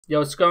Yo,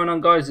 what's going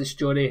on, guys? It's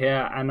Jordy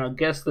here, and I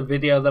guess the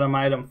video that I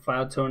made on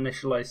how to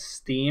initialize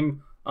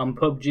Steam on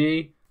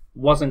Pubg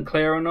wasn't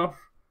clear enough,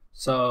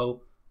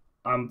 so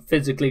I'm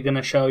physically going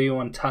to show you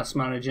on Task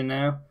Manager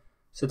now.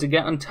 So to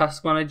get on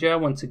Task Manager,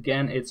 once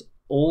again, it's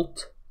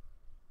Alt,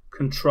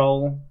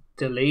 Control,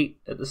 Delete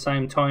at the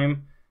same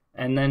time,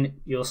 and then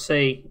you'll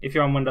see, if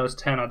you're on Windows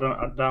 10, I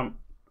don't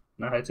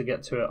know how to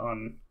get to it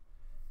on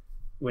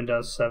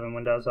Windows 7,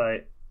 Windows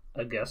 8,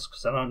 I guess,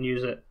 because I don't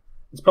use it.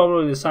 It's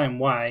probably the same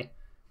way,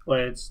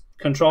 where it's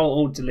Control,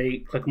 Alt,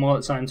 Delete, click them all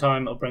at the same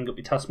time, it'll bring up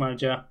your Task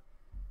Manager.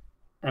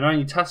 And on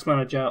your Task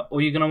Manager, all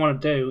you're going to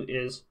want to do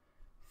is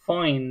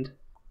find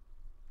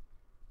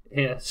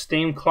here,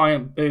 Steam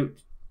Client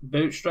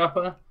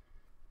Bootstrapper.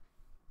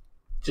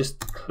 Just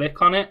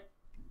click on it,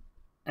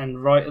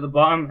 and right at the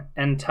bottom,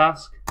 End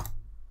Task.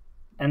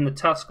 End the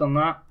task on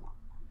that.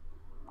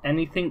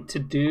 Anything to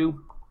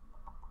do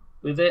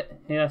with it,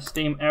 here,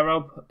 Steam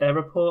Error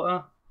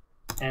Reporter,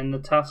 end the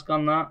task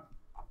on that.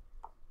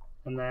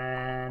 And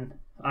then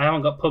I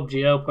haven't got Pubg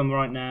open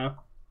right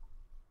now.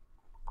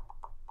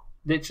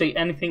 Literally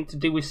anything to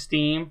do with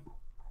Steam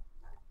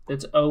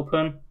that's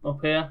open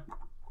up here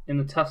in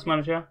the Task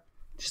Manager,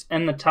 just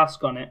end the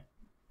task on it.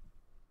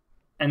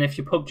 And if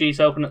your Pubg is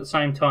open at the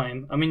same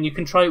time, I mean, you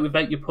can try it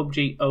without your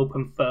Pubg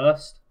open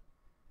first.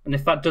 And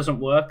if that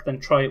doesn't work, then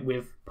try it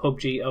with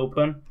Pubg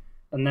open.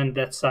 And then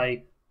let's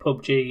say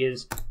Pubg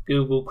is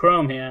Google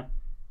Chrome here,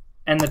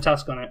 end the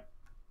task on it.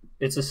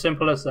 It's as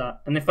simple as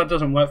that. And if that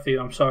doesn't work for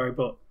you, I'm sorry,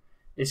 but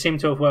it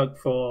seemed to have worked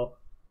for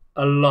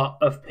a lot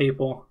of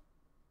people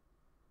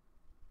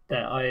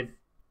that I've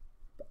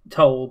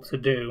told to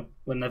do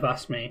when they've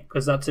asked me,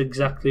 because that's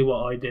exactly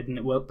what I did, and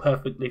it worked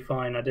perfectly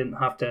fine. I didn't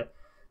have to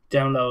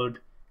download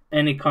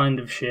any kind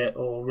of shit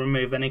or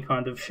remove any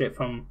kind of shit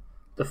from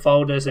the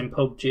folders in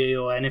Pubg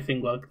or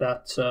anything like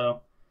that.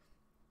 So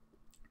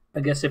I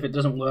guess if it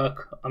doesn't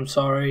work, I'm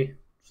sorry.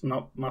 It's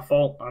not my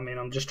fault. I mean,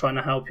 I'm just trying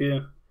to help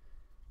you.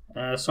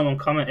 Someone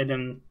commented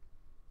in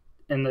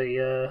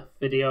the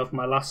video of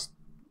my last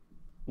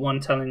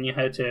one telling you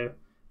how to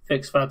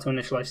fix how to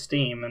initialize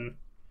Steam, and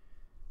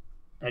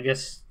I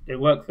guess it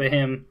worked for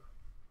him.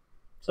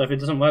 So if it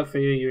doesn't work for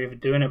you, you're either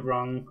doing it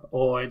wrong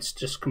or it's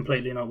just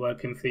completely not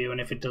working for you. And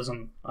if it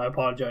doesn't, I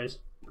apologize.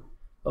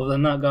 Other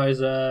than that,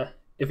 guys,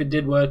 if it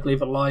did work,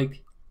 leave a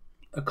like,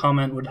 a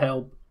comment would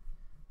help,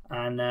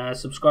 and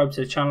subscribe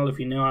to the channel if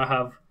you're new. I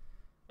have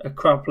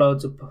crap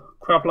loads of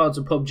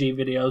Pubg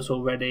videos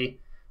already,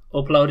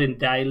 uploading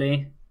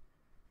daily.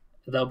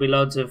 There'll be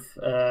loads of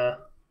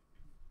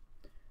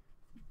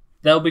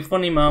there'll be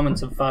funny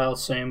moments of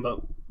fails soon, but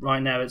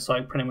right now it's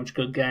like pretty much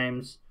good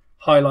games,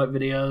 highlight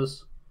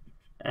videos,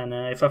 and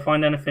if I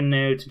find anything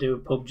new to do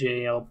with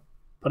Pubg, I'll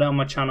put it on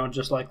my channel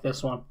just like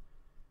this one.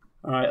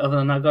 Alright, other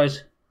than that,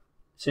 guys,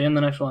 see you in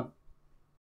the next one.